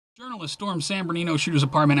Journalists storm San Bernardino shooter's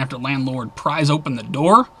apartment after landlord pries open the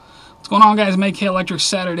door. What's going on, guys? Make Hay Electric,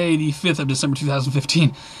 Saturday, the 5th of December,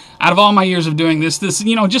 2015. Out of all my years of doing this,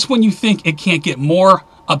 just when you think it can't get more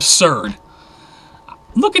absurd.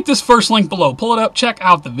 Look at this first link below. Pull it up. Check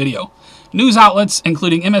out the video. News outlets,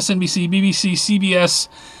 including MSNBC, BBC, CBS,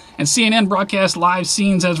 and CNN broadcast live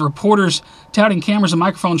scenes as reporters touting cameras and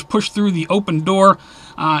microphones pushed through the open door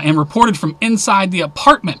and reported from inside the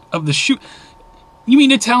apartment of the shoot. You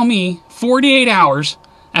mean to tell me 48 hours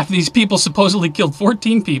after these people supposedly killed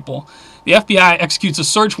 14 people, the FBI executes a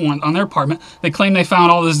search warrant on their apartment. They claim they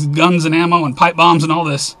found all this guns and ammo and pipe bombs and all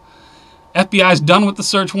this. FBI's done with the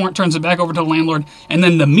search warrant, turns it back over to the landlord, and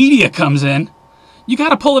then the media comes in. You got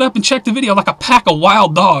to pull it up and check the video like a pack of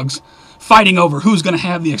wild dogs fighting over who's going to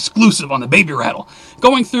have the exclusive on the baby rattle.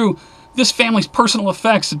 Going through this family's personal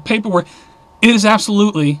effects and paperwork. It is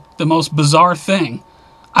absolutely the most bizarre thing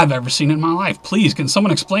I've ever seen in my life. Please, can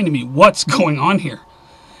someone explain to me what's going on here?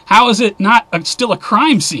 How is it not still a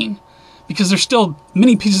crime scene? Because there's still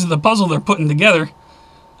many pieces of the puzzle they're putting together.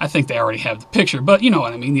 I think they already have the picture, but you know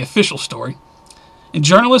what I mean, the official story. And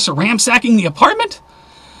journalists are ransacking the apartment?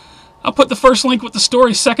 I'll put the first link with the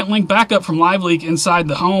story, second link back up from LiveLeak inside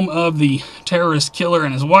the home of the terrorist killer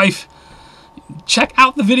and his wife. Check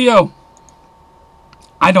out the video.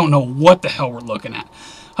 I don't know what the hell we're looking at.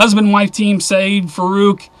 Husband-wife team Syed,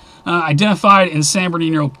 Farook, identified in San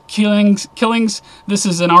Bernardino killings. This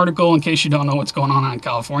is an article in case you don't know what's going on in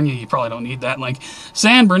California. You probably don't need that link.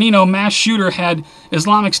 San Bernardino mass shooter had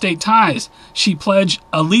Islamic State ties. She pledged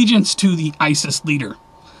allegiance to the ISIS leader.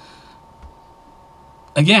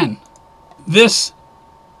 Again, the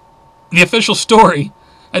official story.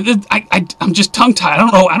 I'm just tongue-tied.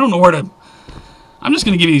 I don't know where to. I'm just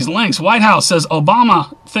going to give you these links. White House says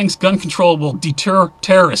Obama thinks gun control will deter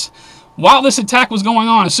terrorists. While this attack was going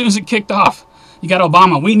on, as soon as it kicked off, you got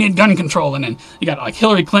Obama, we need gun control. And then you got like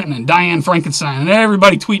Hillary Clinton and Diane Frankenstein and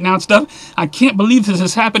everybody tweeting out stuff. I can't believe this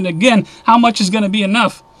has happened again. How much is going to be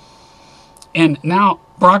enough? And now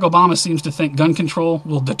Barack Obama seems to think gun control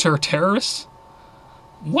will deter terrorists.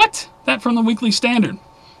 What? That from the Weekly Standard.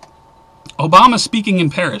 Obama speaking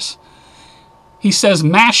in Paris. He says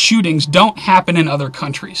mass shootings don't happen in other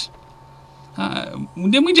countries.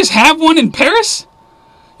 Didn't we just have one in Paris?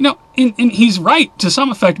 You know, and he's right to some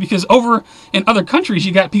effect, because over in other countries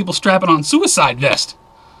you got people strapping on suicide vests,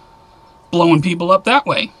 blowing people up that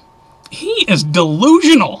way. He is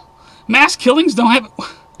delusional. Mass killings don't happen.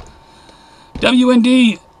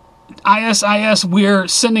 WND, ISIS, we're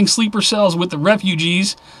sending sleeper cells with the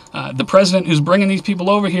refugees. The president who's bringing these people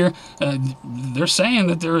over here, they're saying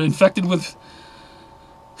that they're infected with...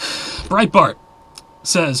 Breitbart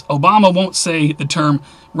says Obama won't say the term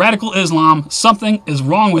radical Islam. Something is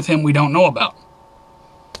wrong with him we don't know about.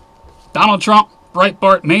 Donald Trump,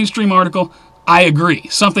 Breitbart, mainstream article. I agree.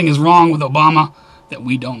 Something is wrong with Obama that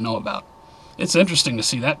we don't know about. It's interesting to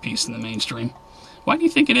see that piece in the mainstream. Why do you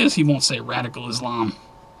think it is he won't say radical Islam?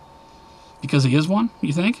 Because he is one,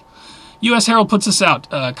 you think? U.S. Herald puts this out.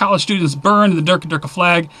 College students burned the Derka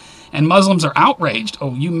flag, and Muslims are outraged.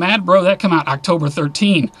 Oh, you mad, bro? That come out October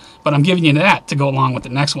 13. But I'm giving you that to go along with the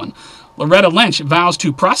next one. Loretta Lynch vows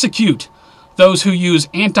to prosecute those who use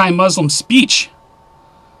anti-Muslim speech.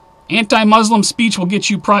 Anti-Muslim speech will get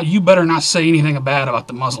you you better not say anything bad about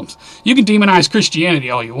the Muslims. You can demonize Christianity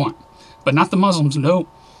all you want, but not the Muslims. No.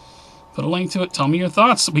 Put a link to it. Tell me your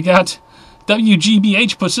thoughts. We got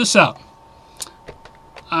WGBH puts this out.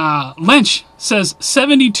 Lynch says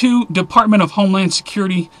 72 Department of Homeland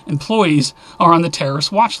Security employees are on the terrorist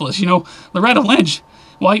watch list. You know, Loretta Lynch,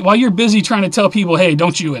 while you're busy trying to tell people, hey,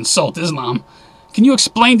 don't you insult Islam, can you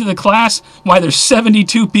explain to the class why there's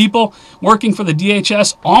 72 people working for the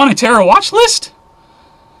DHS on a terror watch list?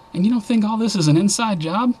 And you don't think all this is an inside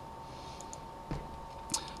job?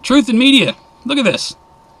 Truth in media. Look at this.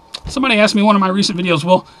 Somebody asked me in one of my recent videos,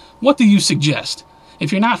 well, what do you suggest?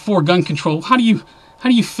 If you're not for gun control, how do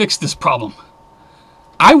you fix this problem?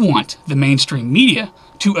 I want the mainstream media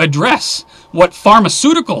to address what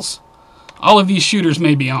pharmaceuticals all of these shooters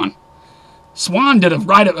may be on. Swan did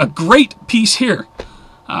write a great piece here.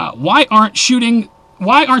 Why aren't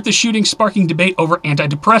the shootings sparking debate over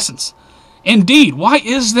antidepressants? Indeed, why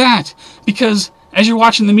is that? Because as you're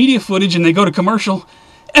watching the media footage and they go to commercial,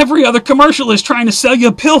 every other commercial is trying to sell you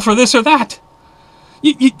a pill for this or that.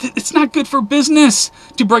 It's not good for business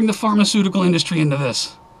to bring the pharmaceutical industry into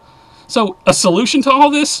this. So, a solution to all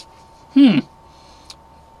this?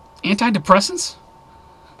 Antidepressants?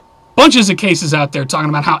 Bunches of cases out there talking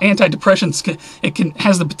about how antidepressants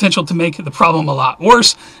has the potential to make the problem a lot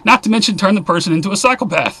worse, not to mention turn the person into a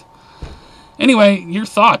psychopath. Anyway, your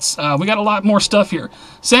thoughts. We got a lot more stuff here.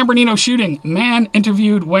 San Bernardino shooting. Man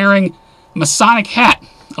interviewed wearing Masonic hat.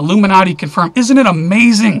 Illuminati confirmed. Isn't it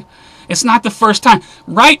amazing? It's not the first time.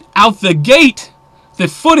 Right out the gate, the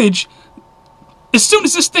footage, as soon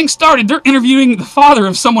as this thing started, they're interviewing the father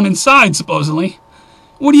of someone inside, supposedly.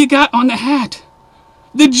 What do you got on the hat?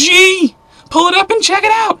 The G! Pull it up and check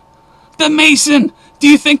it out. The Mason. Do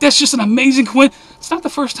you think that's just an amazing coincidence? It's not the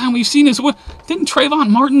first time we've seen this. What, didn't Trayvon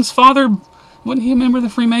Martin's father, wasn't he a member of the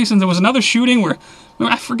Freemasons? There was another shooting where,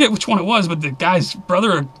 I forget which one it was, but the guy's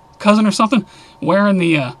brother or cousin or something wearing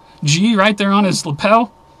the G right there on his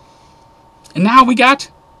lapel. And now we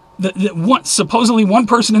got supposedly one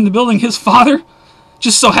person in the building, his father,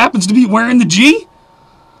 just so happens to be wearing the G.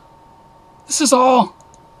 This is all,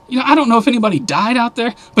 I don't know if anybody died out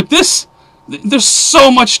there, but there's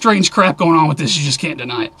so much strange crap going on with this, you just can't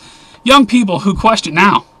deny it. Young people who question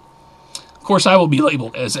now. Of course, I will be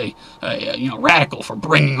labeled as a radical for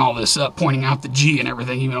bringing all this up, pointing out the G and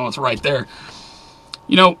everything, even though it's right there.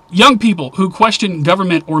 Young people who question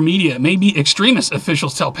government or media may be extremists,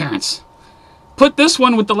 officials tell parents. Put this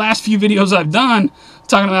one with the last few videos I've done,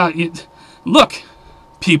 talking about, look,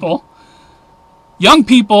 people, young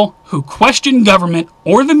people who question government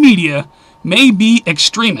or the media may be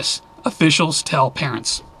extremists, officials tell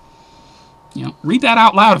parents. Read that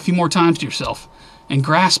out loud a few more times to yourself and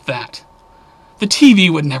grasp that. The TV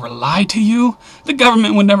would never lie to you. The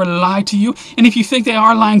government would never lie to you. And if you think they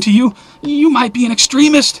are lying to you, you might be an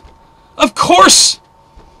extremist. Of course.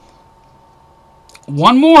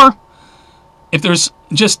 One more. If there's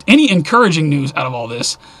just any encouraging news out of all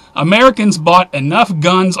this, Americans bought enough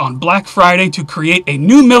guns on Black Friday to create a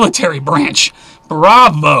new military branch.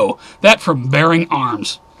 Bravo! That from bearing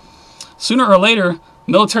arms. Sooner or later,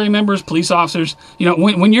 military members, police officers,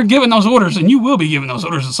 when you're given those orders, and you will be given those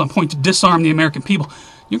orders at some point to disarm the American people,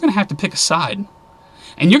 you're going to have to pick a side.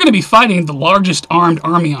 And you're going to be fighting the largest armed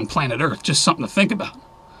army on planet Earth. Just something to think about.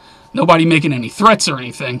 Nobody making any threats or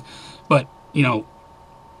anything, but,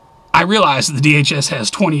 I realize that the DHS has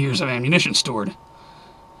 20 years of ammunition stored.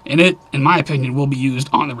 And it, in my opinion, will be used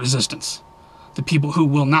on the resistance. The people who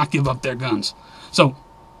will not give up their guns. So,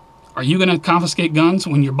 are you going to confiscate guns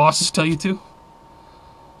when your bosses tell you to?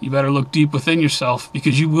 You better look deep within yourself,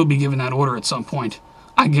 because you will be given that order at some point.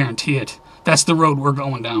 I guarantee it. That's the road we're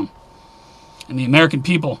going down. And the American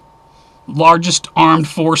people, largest armed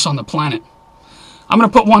force on the planet. I'm going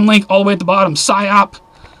to put one link all the way at the bottom. PsyOp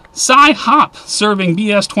serving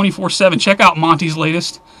BS 24/7. Check out Monty's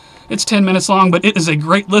latest. It's 10 minutes long, but it is a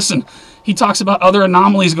great listen. He talks about other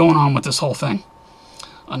anomalies going on with this whole thing.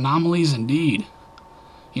 Anomalies indeed.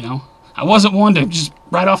 I wasn't one to just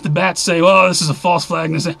right off the bat say, well, this is a false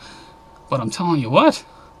flag. But I'm telling you what,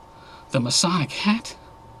 the Masonic hat.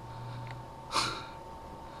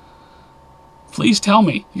 Please tell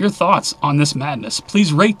me your thoughts on this madness.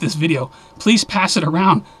 Please rate this video. Please pass it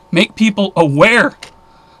around. Make people aware.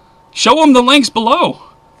 Show them the links below.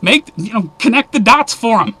 Connect the dots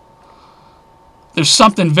for them. There's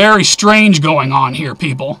something very strange going on here,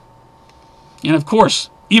 people. And of course,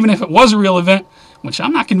 even if it was a real event, which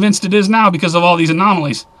I'm not convinced it is now because of all these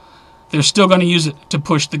anomalies, they're still going to use it to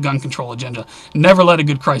push the gun control agenda. Never let a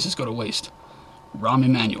good crisis go to waste. Rahm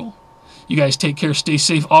Emanuel. You guys take care, stay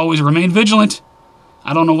safe, always remain vigilant.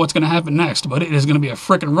 I don't know what's going to happen next, but it is going to be a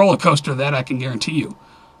frickin' roller coaster, that I can guarantee you.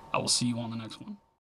 I will see you on the next one.